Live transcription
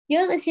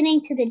You're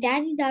listening to the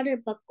Daddy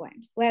Daughter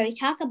Bookworms, where we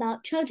talk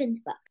about children's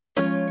books.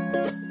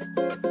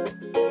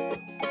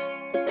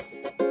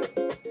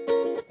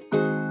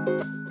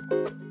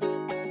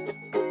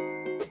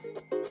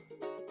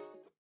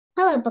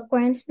 Hello,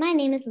 bookworms. My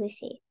name is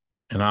Lucy.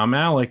 And I'm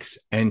Alex.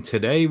 And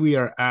today we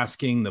are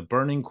asking the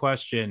burning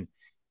question,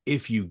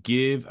 if you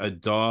give a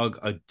dog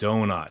a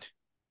donut.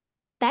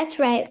 That's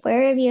right.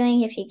 We're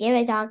reviewing If You Give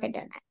a Dog a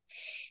Donut.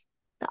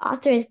 The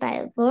author is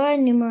by Laura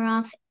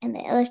Numeroff, and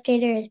the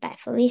illustrator is by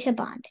Felicia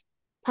Bond.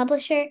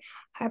 Publisher,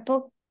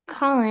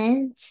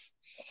 HarperCollins.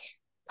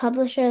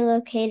 Publisher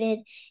located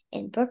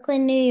in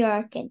Brooklyn, New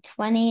York in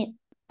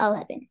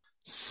 2011.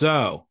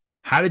 So,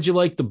 how did you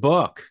like the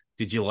book?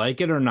 Did you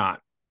like it or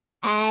not?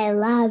 I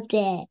loved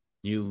it.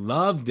 You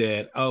loved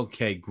it.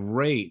 Okay,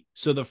 great.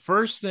 So the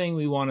first thing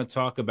we want to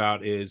talk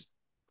about is,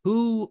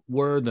 who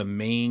were the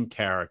main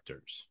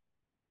characters?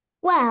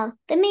 Well,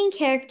 the main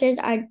characters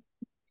are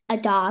a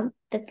dog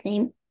that's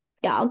named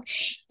Dog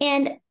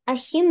and a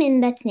human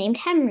that's named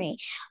Henry.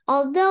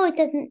 Although it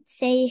doesn't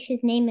say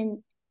his name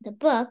in the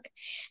book,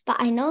 but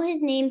I know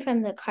his name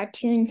from the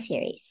cartoon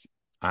series.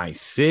 I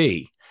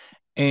see.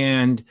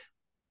 And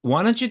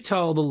why don't you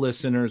tell the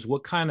listeners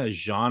what kind of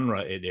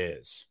genre it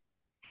is?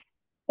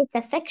 It's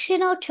a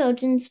fictional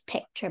children's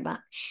picture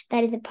book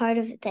that is a part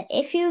of the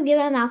If You Give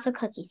a Mouse a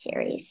Cookie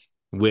series.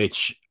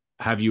 Which,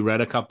 have you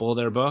read a couple of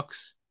their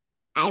books?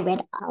 I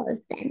read all of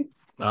them.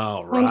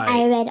 All When I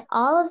right. read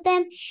all of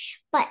them,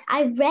 but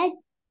I read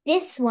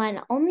this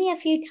one only a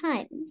few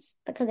times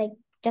because I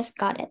just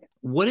got it.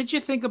 What did you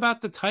think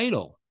about the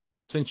title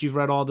since you've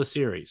read all the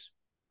series?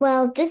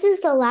 Well, this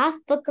is the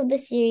last book of the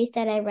series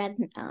that I read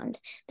and owned.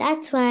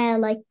 That's why I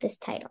like this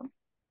title.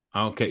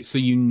 Okay, so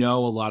you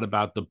know a lot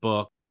about the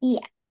book.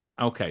 Yeah.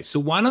 Okay,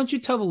 so why don't you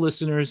tell the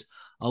listeners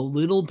a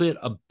little bit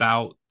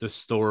about the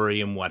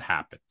story and what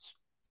happens?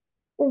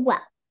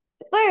 Well,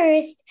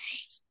 first,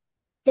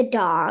 the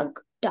dog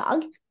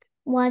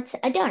wants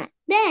a donut.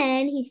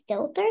 Then he's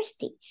still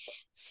thirsty.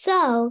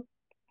 So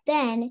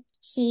then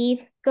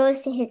he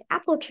goes to his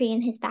apple tree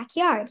in his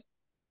backyard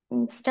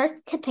and starts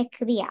to pick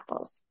the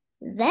apples.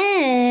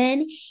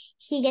 Then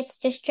he gets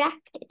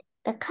distracted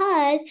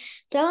because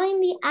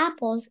throwing the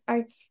apples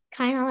are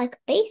kind of like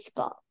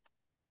baseball.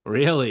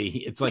 Really?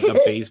 It's like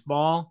a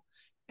baseball?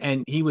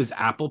 And he was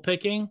apple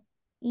picking?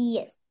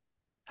 Yes.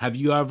 Have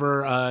you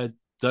ever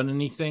done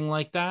anything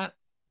like that?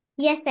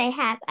 Yes, I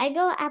have. I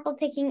go apple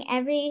picking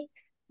every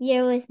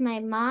year with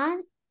my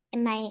mom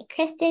and my Aunt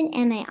Kristen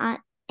and my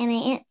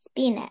Aunt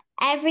Spina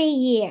every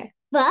year.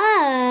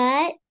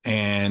 But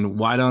And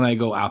why don't I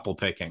go apple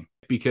picking?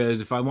 Because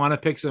if I want to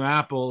pick some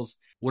apples,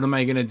 what am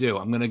I going to do?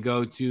 I'm going to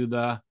go to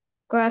the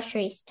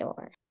grocery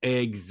store.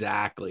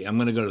 Exactly. I'm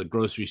going to go to the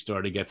grocery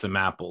store to get some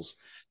apples.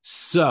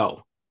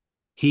 So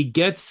he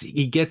gets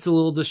a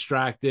little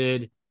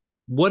distracted.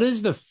 What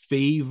is the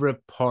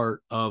favorite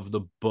part of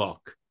the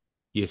book,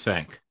 you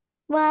think?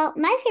 Well,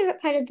 my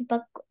favorite part of the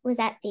book was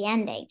at the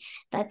ending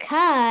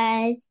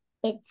because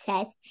it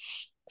says,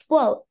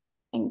 quote,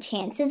 and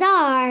chances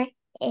are,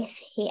 if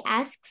he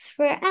asks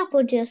for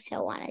apple juice,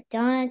 he'll want a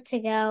donut to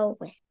go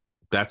with.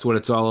 That's what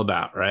it's all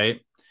about,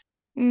 right?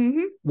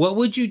 Mm-hmm. What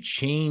would you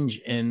change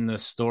in the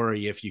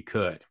story if you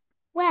could?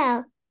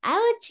 Well, I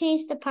would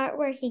change the part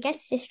where he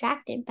gets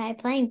distracted by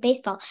playing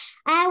baseball.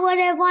 I would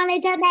have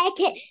wanted to make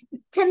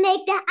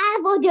the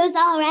apple juice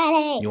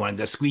already. You wanted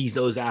to squeeze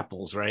those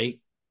apples, right?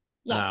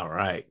 Yes. All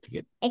right.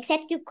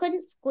 Except you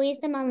couldn't squeeze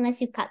them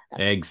unless you cut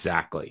them.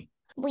 Exactly.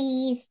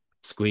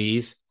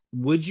 Squeeze.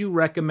 Would you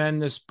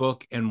recommend this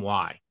book and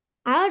why?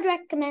 I would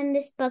recommend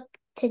this book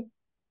to,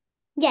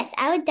 yes,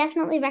 I would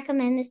definitely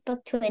recommend this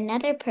book to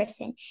another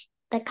person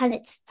because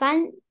it's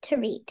fun to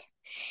read.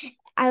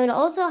 I would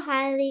also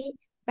highly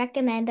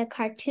recommend the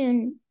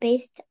cartoon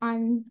based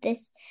on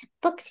this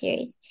book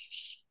series.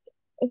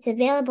 It's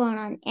available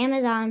on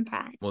Amazon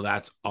Prime. Well,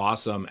 that's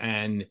awesome.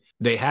 And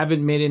they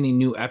haven't made any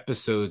new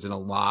episodes, and a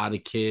lot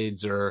of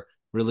kids are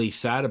really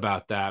sad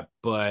about that.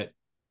 But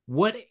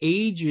what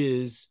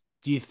ages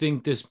do you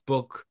think this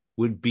book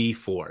would be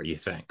for, you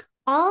think?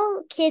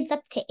 All kids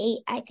up to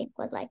 8, I think,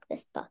 would like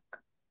this book.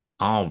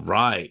 All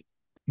right.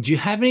 Do you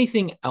have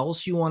anything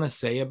else you want to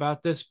say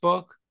about this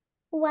book?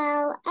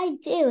 Well, I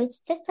do.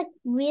 It's just like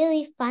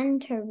really fun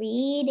to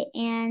read,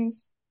 and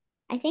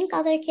I think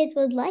other kids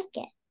would like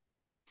it.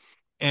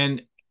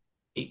 And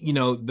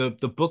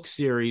the book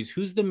series,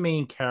 who's the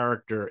main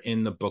character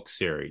in the book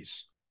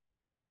series?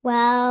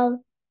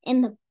 Well,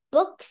 in the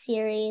book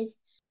series,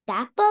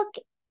 that book,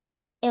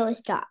 it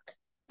was Dog.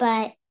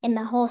 But in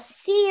the whole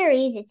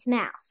series, it's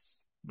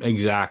Mouse.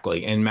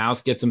 Exactly. And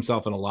Mouse gets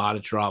himself in a lot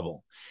of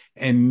trouble.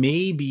 And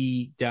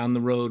maybe down the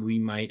road, we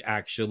might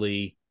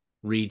actually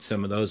read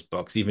some of those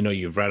books, even though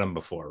you've read them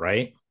before,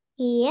 right?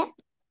 Yep.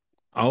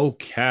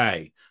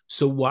 Okay.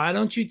 So why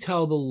don't you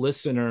tell the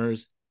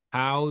listeners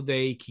how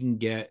they can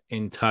get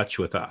in touch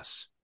with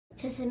us?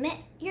 To submit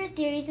your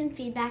theories and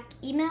feedback,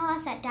 email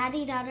us at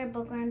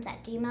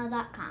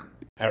daddydaughterbookworms@gmail.com.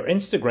 Our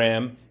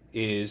Instagram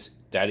is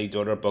Daddy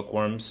Daughter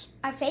Bookworms.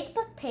 Our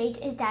Facebook page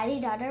is Daddy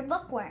Daughter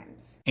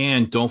Bookworms.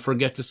 And don't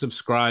forget to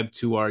subscribe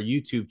to our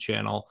YouTube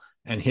channel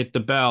and hit the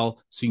bell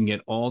so you can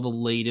get all the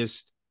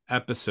latest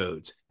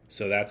episodes.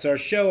 So that's our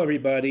show,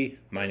 everybody.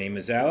 My name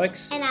is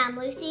Alex. And I'm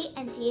Lucy,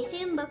 and see you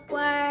soon,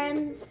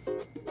 Bookworms.